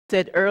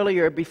said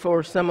earlier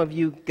before some of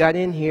you got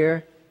in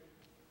here,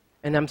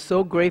 and I'm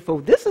so grateful.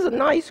 This is a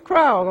nice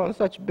crowd on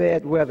such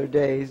bad weather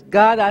days.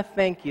 God, I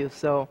thank you.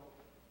 So,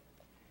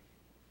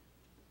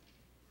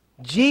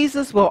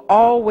 Jesus will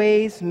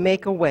always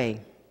make a way.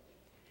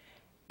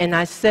 And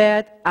I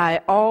said,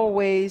 I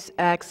always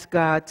ask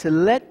God to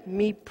let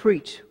me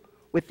preach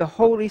with the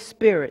Holy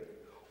Spirit,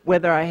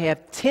 whether I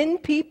have 10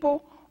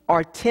 people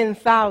or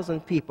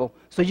 10,000 people.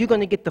 So you're going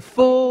to get the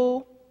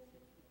full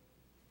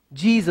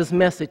Jesus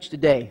message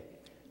today.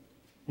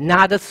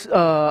 Not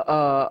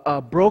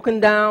a broken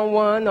down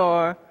one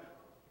or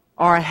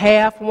a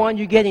half one.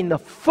 You're getting the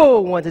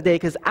full one today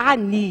because I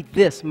need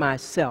this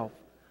myself.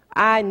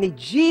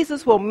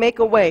 Jesus will make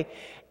a way.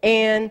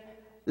 And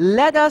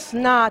let us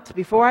not,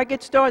 before I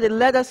get started,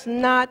 let us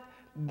not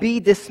be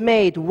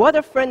dismayed. What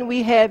a friend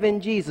we have in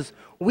Jesus.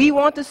 We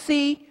want to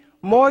see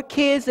more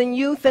kids and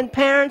youth and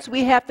parents,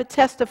 we have to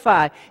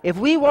testify. If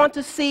we want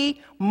to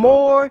see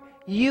more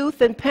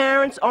youth and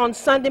parents on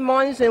Sunday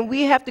mornings, and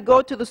we have to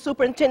go to the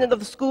superintendent of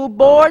the school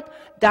board,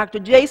 Dr.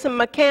 Jason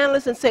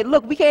McCandless, and say,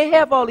 look, we can't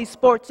have all these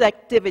sports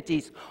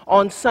activities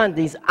on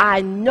Sundays.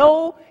 I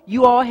know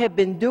you all have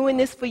been doing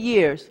this for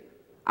years.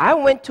 I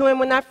went to him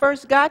when I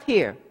first got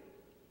here.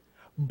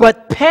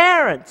 But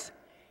parents,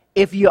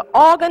 if you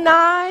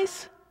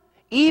organize,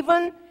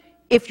 even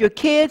if your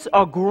kids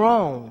are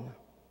grown,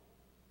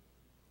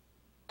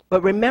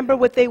 but remember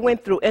what they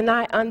went through, and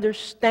I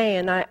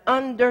understand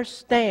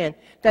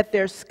that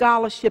there's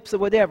scholarships or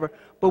whatever,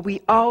 but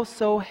we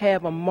also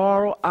have a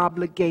moral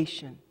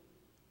obligation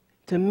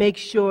to make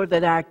sure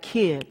that our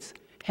kids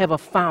have a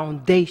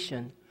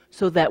foundation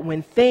so that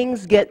when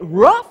things get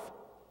rough,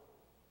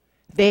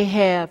 they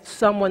have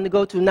someone to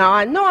go to. Now,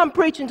 I know I'm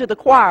preaching to the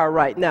choir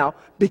right now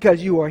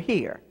because you are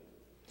here.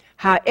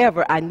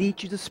 However, I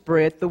need you to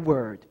spread the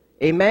word.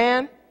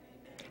 Amen?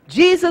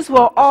 Jesus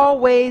will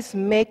always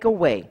make a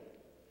way.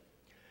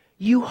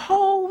 You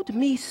hold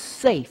me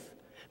safe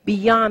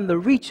beyond the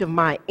reach of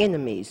my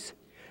enemies.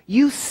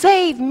 You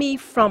save me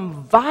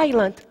from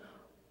violent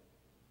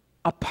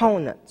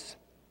opponents.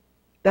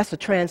 That's a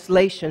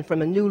translation from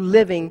the New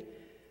Living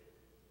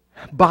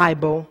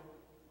Bible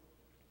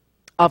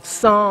of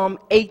Psalm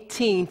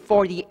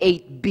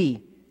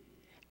 18:48b.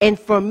 And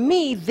for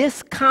me,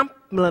 this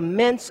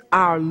complements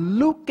our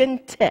Lucan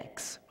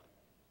text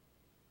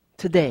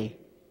today,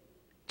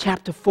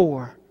 chapter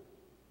 4.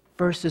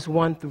 Verses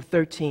 1 through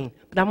 13.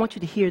 But I want you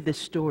to hear this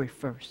story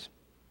first.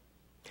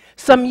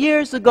 Some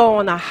years ago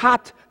on a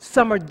hot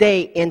summer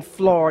day in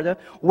Florida,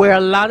 where a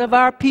lot of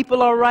our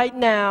people are right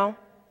now,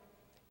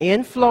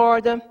 in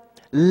Florida,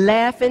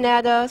 laughing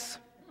at us.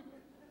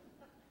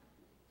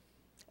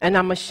 And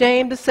I'm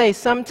ashamed to say,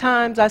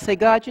 sometimes I say,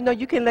 God, you know,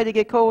 you can let it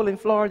get cold in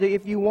Florida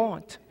if you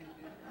want.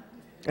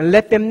 And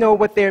let them know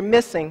what they're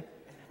missing.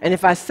 And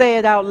if I say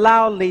it out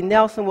loudly,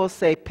 Nelson will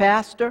say,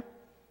 Pastor,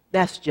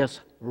 that's just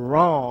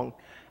wrong.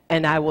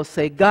 And I will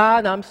say,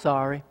 God, I'm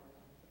sorry.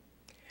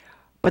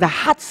 But a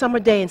hot summer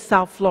day in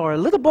South Florida,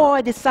 a little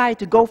boy decided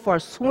to go for a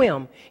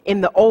swim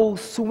in the old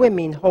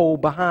swimming hole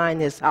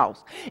behind his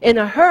house. In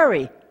a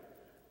hurry,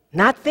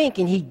 not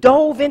thinking, he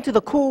dove into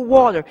the cool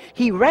water.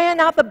 He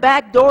ran out the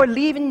back door,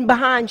 leaving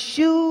behind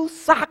shoes,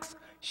 socks,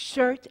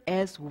 shirt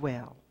as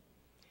well.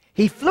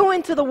 He flew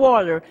into the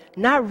water,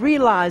 not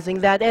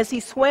realizing that as he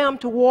swam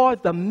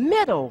toward the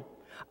middle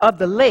of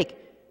the lake,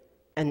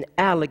 an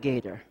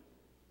alligator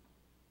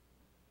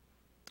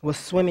was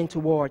swimming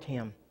toward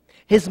him.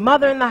 His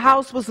mother in the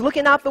house was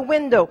looking out the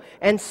window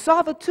and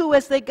saw the two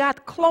as they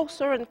got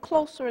closer and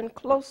closer and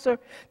closer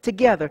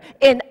together.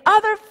 In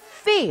utter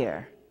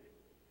fear,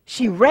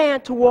 she ran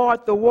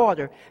toward the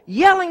water,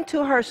 yelling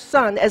to her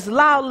son as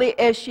loudly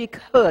as she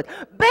could,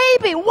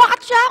 "Baby,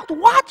 watch out,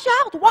 watch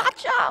out,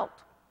 watch out."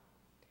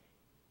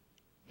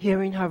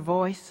 Hearing her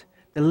voice,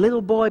 the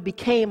little boy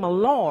became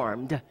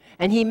alarmed,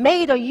 and he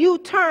made a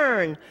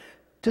U-turn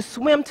to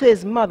swim to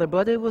his mother,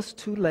 but it was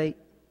too late.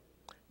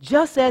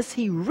 Just as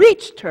he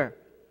reached her,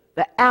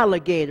 the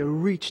alligator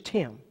reached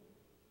him.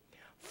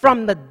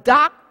 From the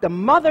dock, the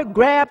mother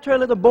grabbed her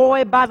little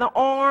boy by the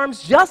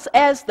arms just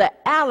as the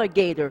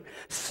alligator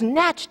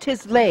snatched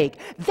his leg.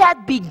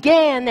 That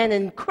began an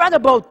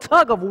incredible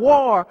tug of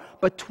war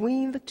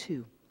between the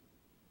two.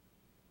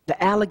 The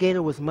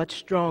alligator was much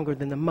stronger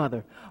than the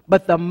mother,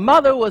 but the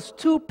mother was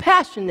too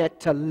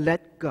passionate to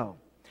let go.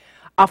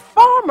 A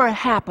farmer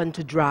happened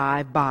to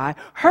drive by,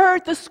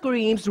 heard the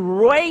screams,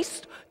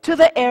 raced to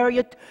the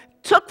area,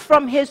 took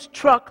from his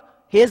truck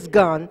his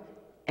gun,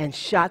 and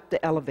shot the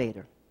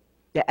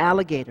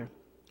alligator.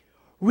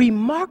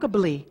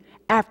 Remarkably,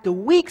 after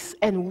weeks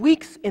and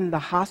weeks in the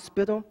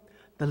hospital,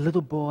 the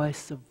little boy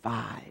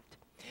survived.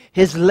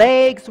 His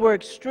legs were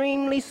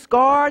extremely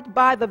scarred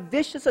by the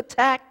vicious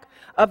attack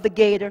of the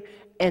gator,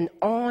 and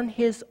on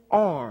his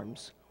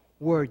arms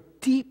were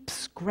deep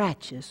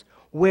scratches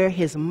where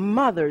his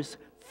mother's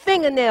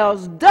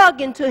fingernails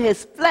dug into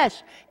his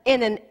flesh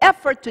in an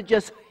effort to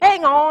just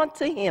hang on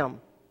to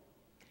him.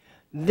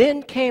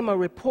 Then came a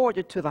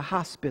reporter to the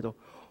hospital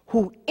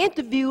who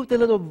interviewed the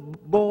little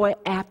boy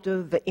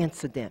after the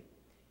incident.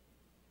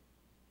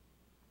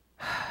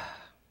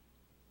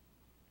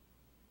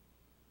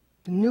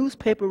 The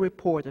newspaper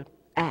reporter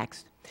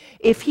asked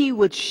if he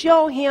would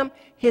show him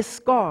his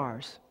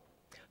scars.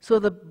 So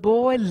the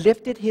boy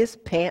lifted his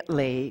pant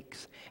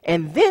legs,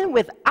 and then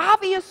with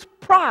obvious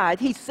pride,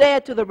 he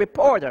said to the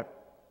reporter,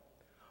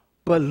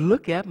 "But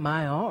look at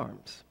my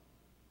arms.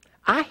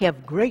 I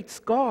have great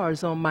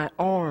scars on my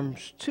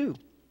arms too.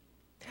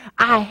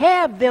 I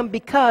have them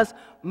because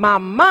my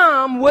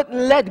mom wouldn't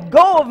let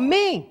go of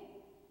me."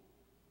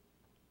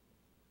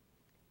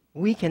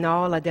 We can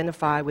all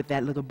identify with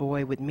that little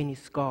boy with many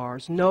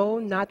scars. No,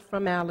 not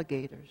from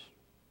alligators,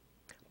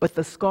 but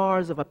the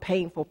scars of a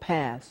painful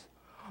past,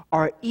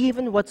 or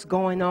even what's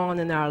going on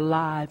in our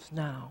lives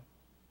now.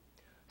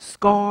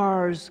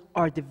 Scars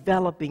are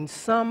developing.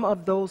 Some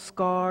of those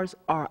scars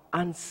are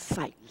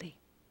unsightly,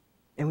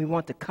 and we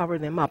want to cover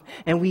them up,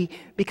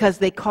 because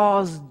they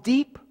cause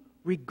deep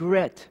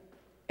regret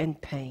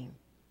and pain.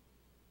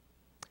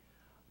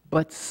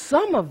 But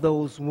some of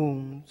those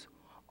wounds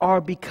are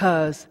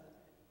because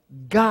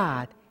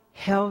God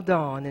held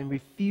on and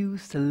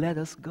refused to let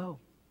us go.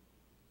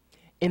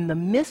 In the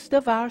midst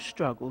of our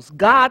struggles,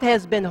 God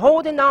has been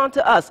holding on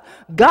to us.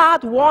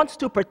 God wants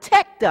to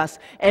protect us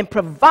and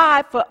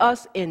provide for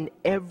us in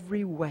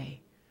every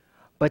way.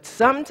 But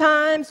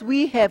sometimes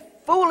we have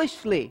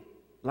foolishly,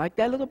 like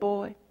that little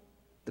boy,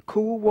 the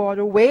cool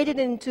water, waded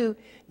into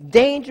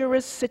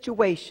dangerous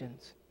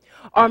situations.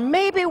 Or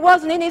maybe it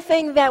wasn't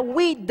anything that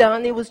we'd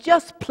done, it was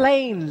just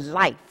plain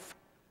life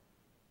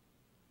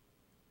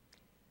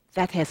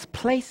that has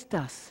placed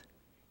us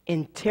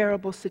in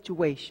terrible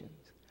situations.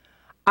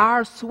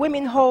 Our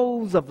swimming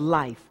holes of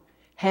life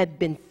had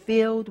been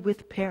filled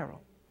with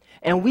peril.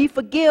 And we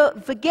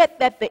forget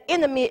that the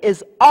enemy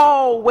is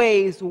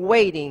always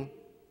waiting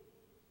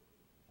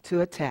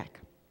to attack.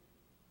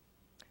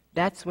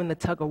 That's when the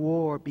tug of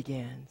war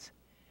begins.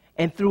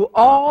 And through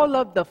all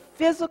of the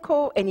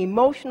physical and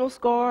emotional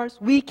scars,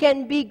 we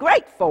can be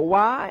grateful.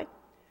 Why?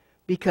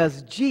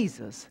 Because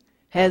Jesus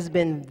has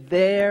been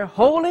there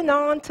holding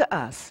on to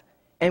us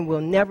and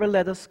will never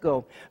let us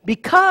go.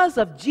 Because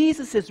of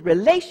Jesus'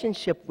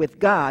 relationship with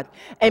God,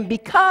 and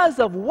because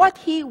of what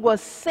he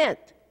was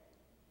sent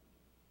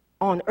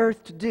on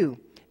earth to do,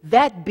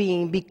 that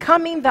being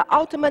becoming the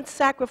ultimate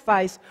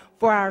sacrifice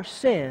for our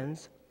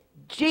sins,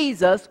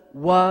 Jesus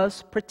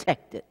was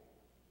protected.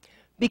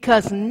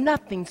 Because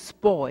nothing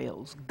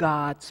spoils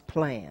God's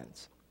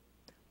plans.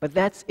 But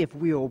that's if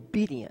we're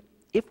obedient,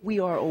 if we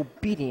are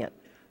obedient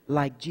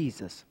like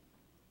Jesus.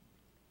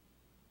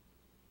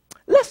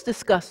 Let's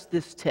discuss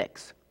this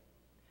text.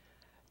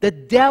 The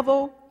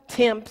devil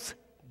tempts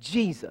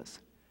Jesus.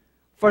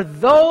 For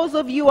those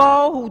of you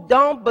all who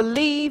don't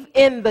believe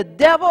in the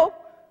devil,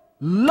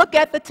 look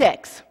at the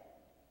text.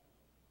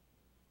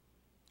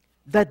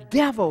 The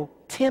devil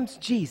tempts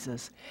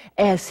Jesus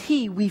as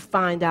we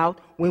find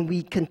out when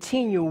we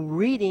continue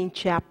reading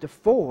chapter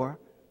 4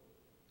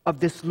 of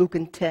this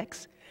Lucan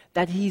text,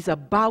 that he's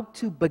about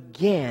to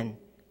begin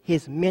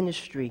his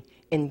ministry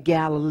in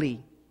Galilee.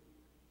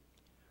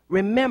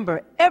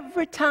 Remember,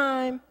 every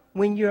time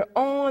when you're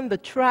on the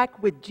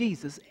track with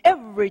Jesus,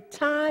 every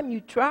time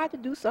you try to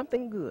do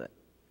something good,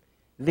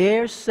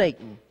 there's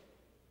Satan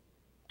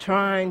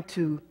trying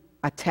to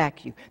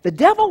attack you. The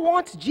devil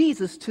wants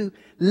Jesus to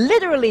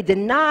literally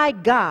deny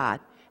God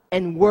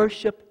and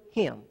worship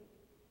him.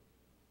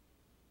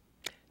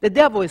 The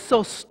devil is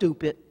so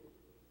stupid.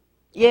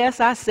 Yes,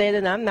 I said it,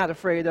 and I'm not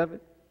afraid of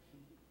it.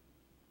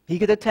 He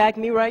could attack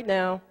me right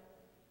now,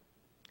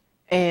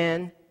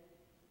 and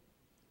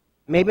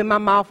maybe my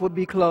mouth would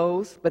be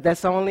closed, but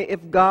that's only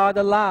if God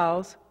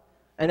allows.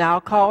 And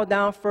I'll call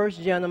down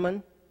First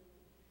Gentleman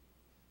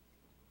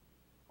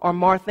or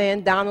Martha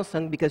Ann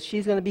Donaldson, because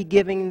she's going to be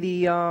giving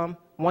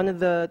one of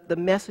the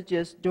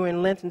messages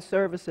during Lenten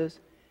services.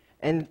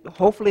 And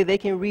hopefully they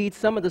can read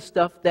some of the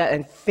stuff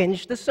and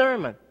finish the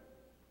sermon.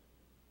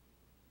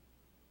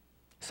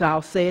 So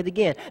I'll say it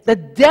again. The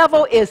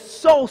devil is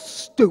so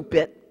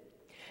stupid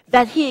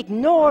that he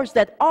ignores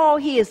that all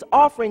he is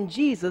offering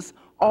Jesus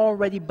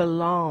already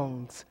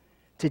belongs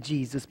to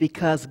Jesus,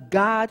 because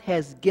God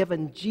has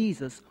given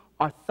Jesus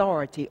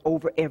authority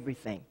over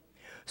everything.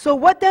 So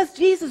what does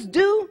Jesus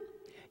do?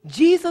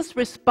 Jesus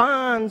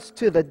responds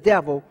to the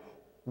devil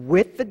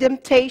with the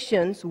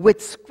temptations,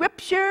 with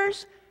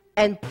scriptures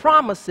and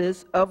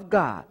promises of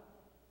God,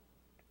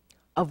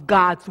 of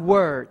God's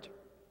word.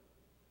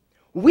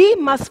 We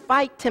must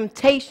fight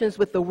temptations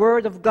with the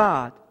word of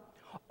God.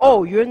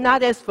 Oh, you're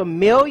not as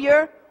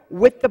familiar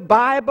with the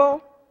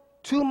Bible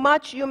too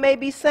much, you may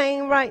be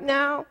saying right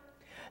now?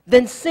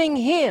 Then sing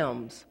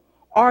hymns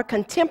or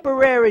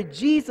contemporary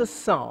Jesus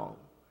song.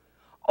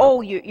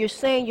 Oh, you're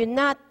saying you're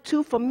not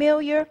too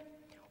familiar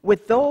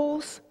with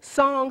those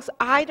songs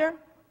either?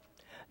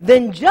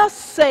 Then just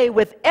say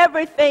with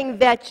everything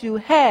that you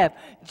have,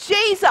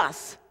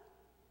 Jesus,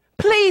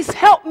 please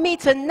help me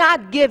to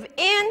not give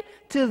in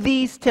to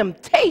these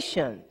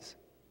temptations.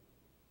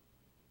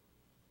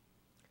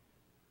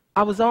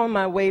 I was on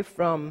my way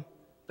from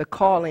the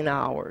calling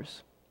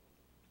hours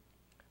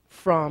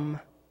from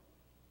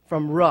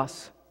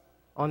Russ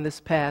on this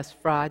past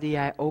Friday.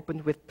 I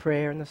opened with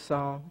prayer and a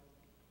song.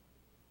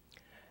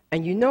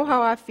 And you know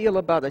how I feel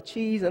about a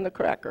cheese and a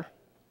cracker.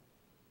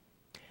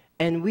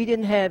 And we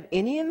didn't have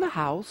any in the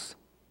house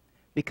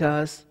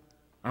because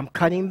I'm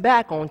cutting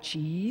back on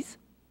cheese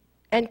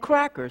and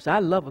crackers. I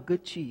love a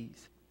good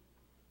cheese.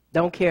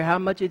 Don't care how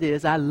much it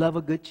is, I love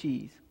a good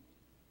cheese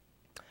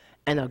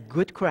and a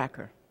good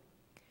cracker.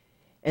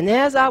 And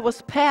as I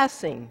was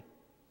passing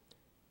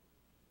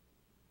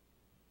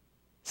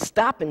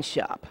Stop and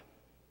Shop,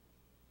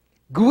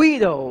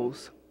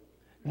 Guido's,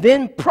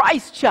 then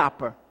Price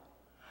Chopper,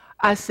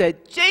 I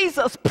said,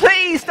 Jesus,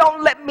 please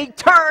don't let me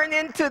turn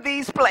into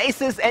these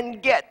places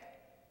and get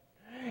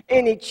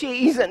any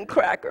cheese and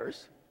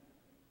crackers.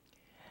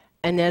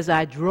 And as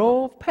I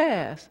drove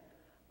past,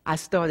 I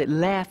started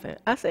laughing.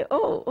 I said,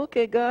 oh,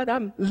 okay, God,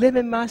 I'm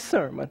living my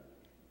sermon.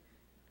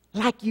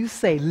 Like you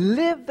say,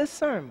 live the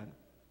sermon.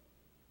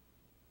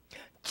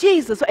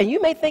 Jesus, and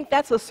you may think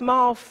that's a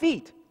small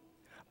feat,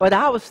 but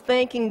I was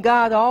thanking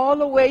God all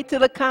the way to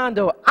the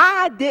condo.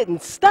 I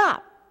didn't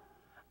stop.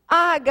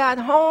 I got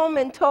home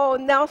and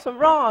told Nelson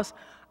Ross,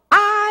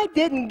 I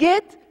didn't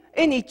get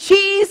any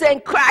cheese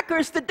and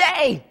crackers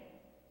today.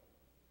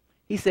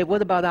 He said,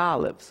 what about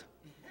olives?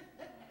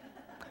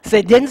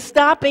 Said, didn't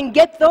stop and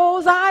get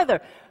those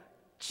either.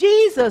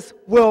 Jesus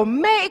will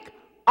make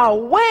a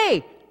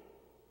way.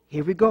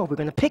 Here we go. We're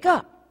going to pick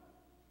up.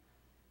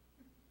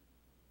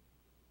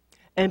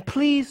 And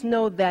please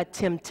know that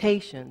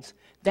temptations,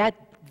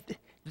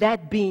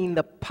 that being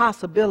the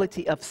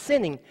possibility of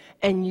sinning,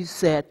 and you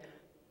said,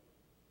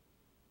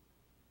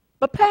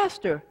 but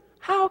Pastor,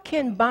 how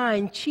can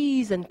buying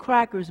cheese and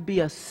crackers be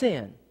a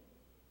sin?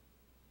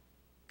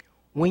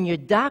 When your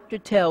doctor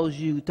tells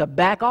you to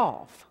back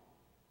off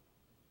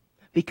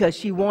because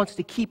she wants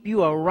to keep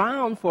you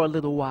around for a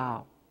little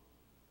while.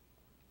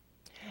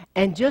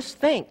 And just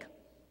think,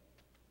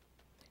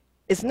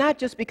 it's not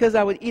just because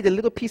I would eat a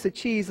little piece of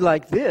cheese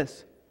like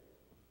this.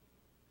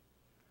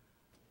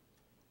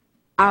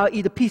 I'll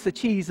eat a piece of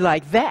cheese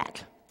like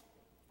that.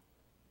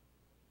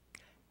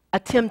 A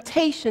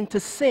temptation to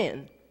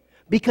sin,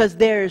 because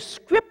there is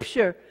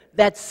scripture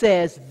that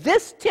says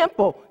this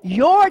temple,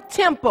 your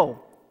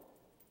temple,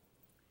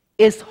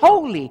 is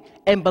holy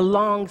and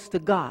belongs to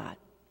God.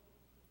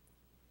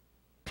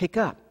 Pick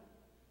up.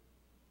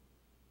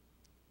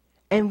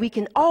 And we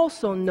can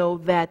also know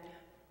that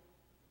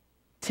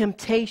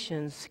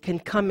temptations can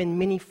come in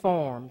many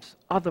forms,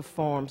 other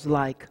forms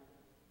like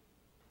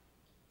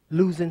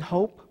losing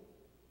hope,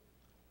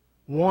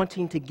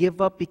 wanting to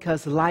give up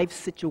because life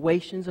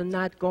situations are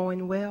not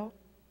going well.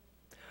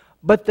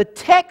 But the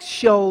text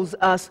shows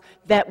us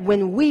that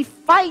when we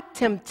fight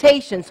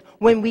temptations,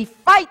 when we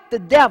fight the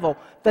devil,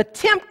 the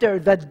tempter,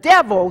 the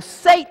devil,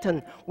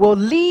 Satan, will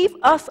leave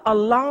us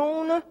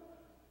alone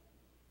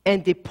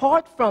and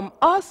depart from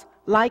us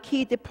like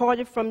he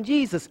departed from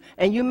Jesus.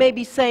 And you may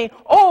be saying,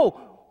 oh,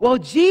 well,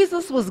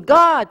 Jesus was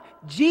God.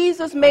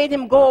 Jesus made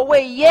him go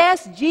away.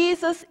 Yes,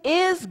 Jesus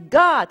is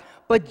God.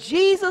 But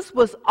Jesus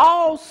was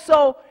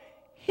also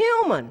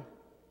human.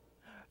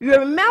 You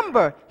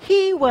remember,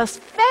 he was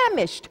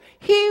famished.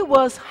 He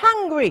was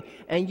hungry.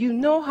 And you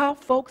know how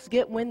folks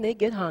get when they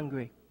get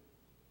hungry.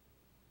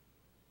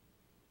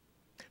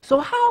 So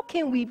how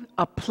can we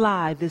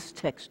apply this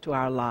text to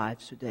our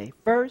lives today?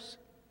 First,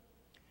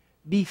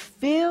 be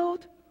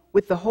filled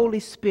with the Holy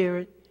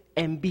Spirit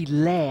and be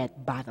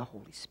led by the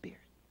Holy Spirit.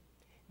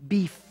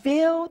 Be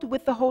filled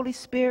with the Holy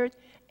Spirit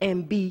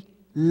and be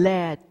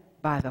led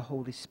by the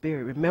Holy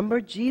Spirit.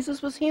 Remember,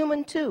 Jesus was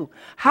human too.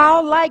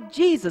 How like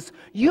Jesus?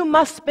 You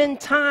must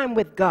spend time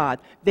with God.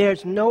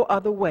 There's no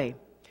other way.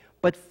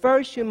 But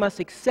first you must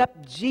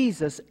accept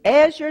Jesus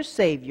as your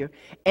Savior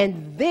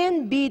and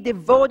then be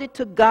devoted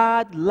to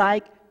God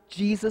like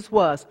Jesus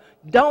was.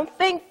 Don't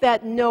think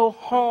that no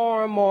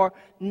harm or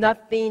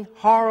nothing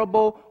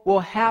horrible will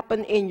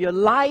happen in your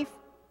life.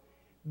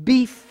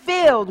 Be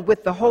filled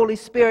with the Holy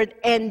Spirit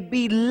and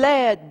be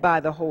led by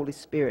the Holy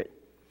Spirit.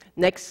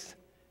 Next,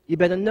 you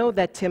better know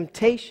that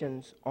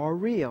temptations are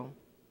real.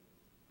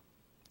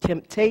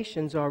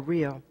 Temptations are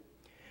real.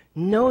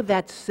 Know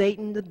that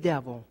Satan, the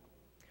devil,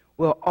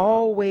 will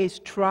always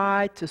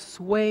try to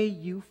sway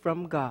you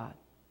from God.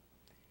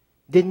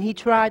 Didn't he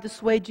try to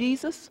sway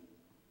Jesus?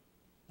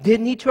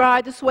 Didn't he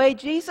try to sway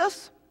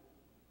Jesus?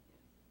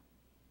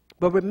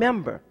 But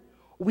remember,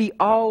 we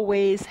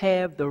always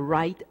have the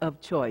right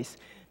of choice.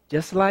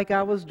 Just like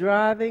I was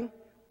driving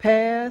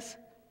past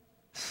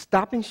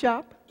Stop and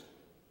Shop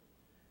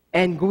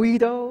and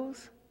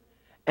Guido's,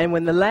 and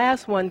when the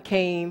last one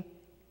came,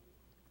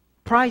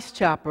 Price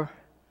Chopper,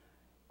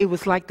 it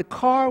was like the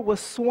car was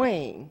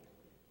swaying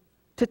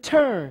to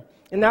turn.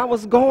 And I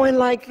was going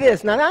like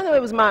this. Now, I know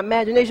it was my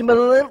imagination, but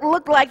it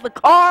looked like the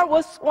car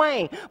was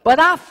swaying. But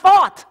I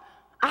fought,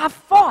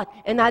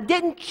 and I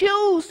didn't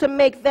choose to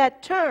make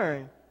that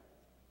turn.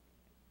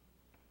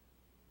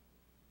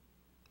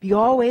 You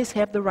always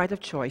have the right of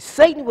choice.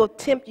 Satan will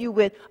tempt you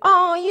with,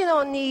 oh, you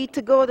don't need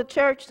to go to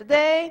church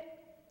today.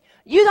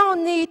 You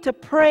don't need to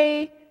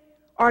pray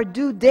or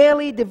do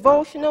daily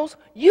devotionals.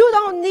 You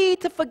don't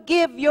need to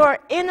forgive your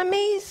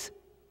enemies.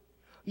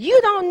 You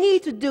don't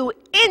need to do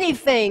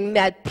anything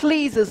that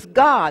pleases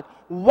God.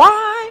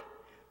 Why?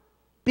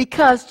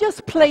 Because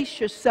just place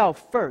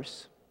yourself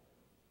first.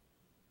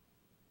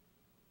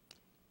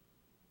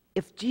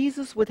 If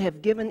Jesus would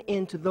have given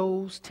in to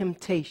those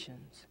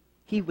temptations,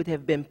 he would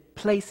have been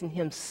placing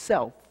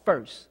himself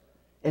first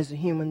as a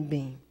human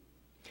being.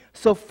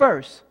 So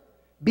first,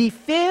 be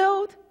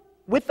filled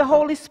with the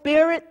Holy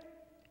Spirit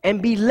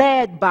and be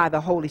led by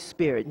the Holy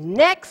Spirit.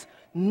 Next,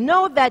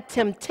 know that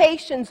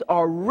temptations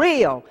are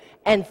real.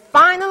 And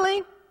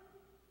finally,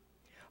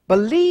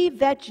 believe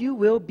that you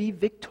will be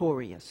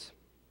victorious.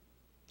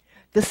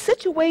 The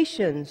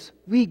situations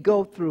we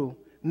go through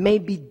may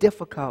be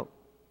difficult,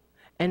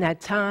 and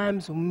at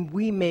times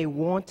we may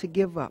want to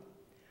give up.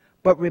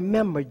 But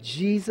remember,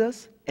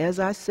 Jesus, as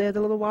I said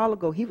a little while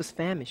ago, he was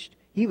famished.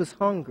 He was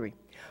hungry.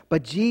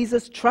 But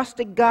Jesus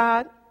trusted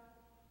God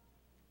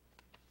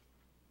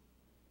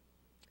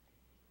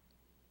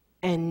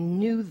and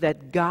knew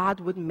that God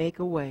would make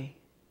a way.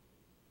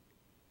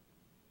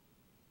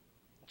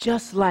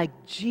 Just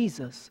like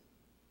Jesus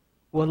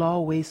will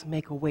always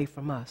make a way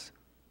from us.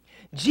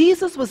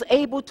 Jesus was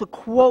able to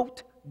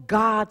quote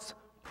God's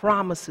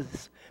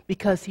promises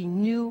because he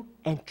knew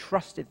and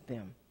trusted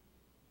them.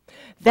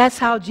 That's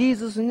how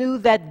Jesus knew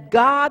that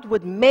God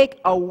would make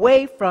a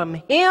way from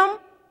him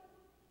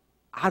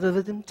out of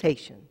the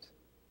temptations.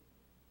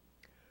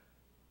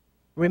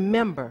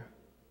 Remember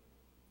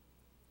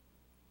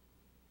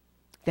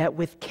that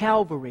with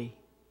Calvary,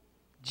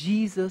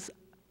 Jesus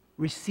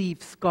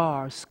received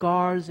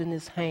scars in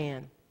his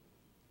hand,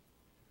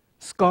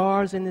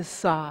 scars in his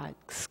side,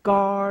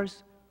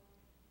 scars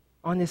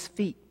on his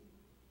feet.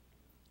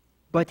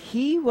 But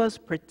he was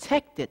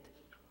protected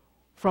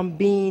from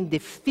being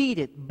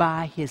defeated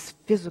by his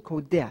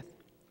physical death.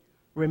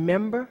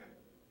 Remember,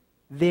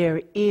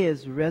 there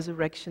is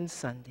Resurrection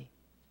Sunday.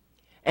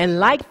 And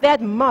like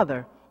that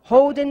mother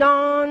holding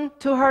on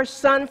to her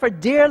son for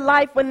dear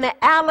life when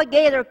the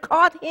alligator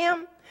caught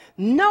him,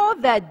 know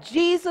that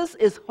Jesus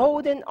is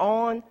holding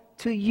on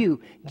to you.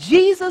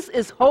 Jesus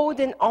is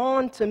holding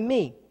on to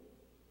me.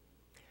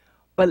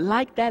 But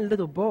like that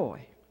little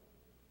boy,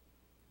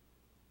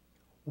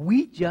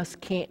 we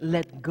just can't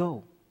let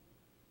go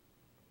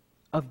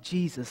of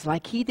Jesus.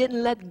 Like he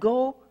didn't let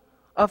go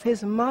of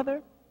his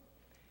mother.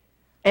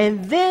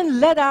 And then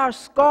let our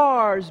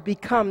scars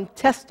become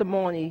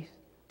testimonies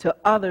to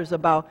others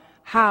about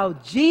how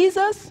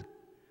Jesus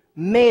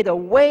made a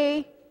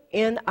way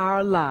in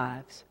our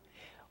lives.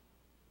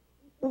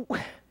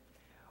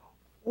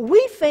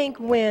 We think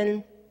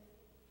when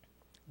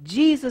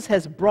Jesus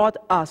has brought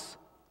us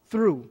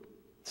through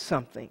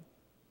something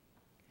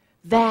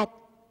that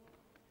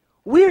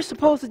we're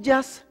supposed to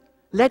just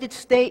let it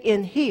stay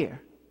in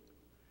here.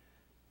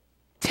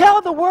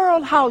 Tell the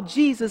world how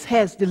Jesus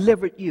has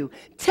delivered you.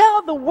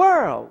 Tell the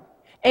world.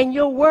 And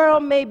your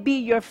world may be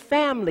your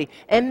family.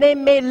 And they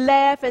may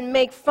laugh and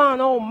make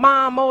fun. Oh,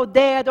 mom, oh,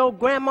 dad, oh,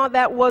 grandma,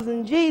 that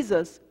wasn't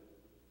Jesus.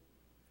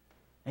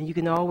 And you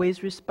can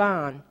always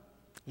respond,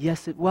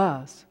 yes, it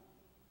was.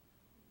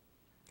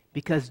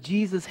 Because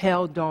Jesus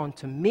held on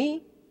to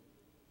me,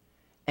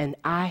 and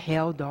I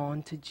held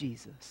on to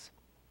Jesus.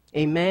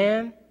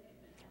 Amen?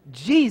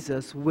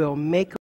 Jesus will make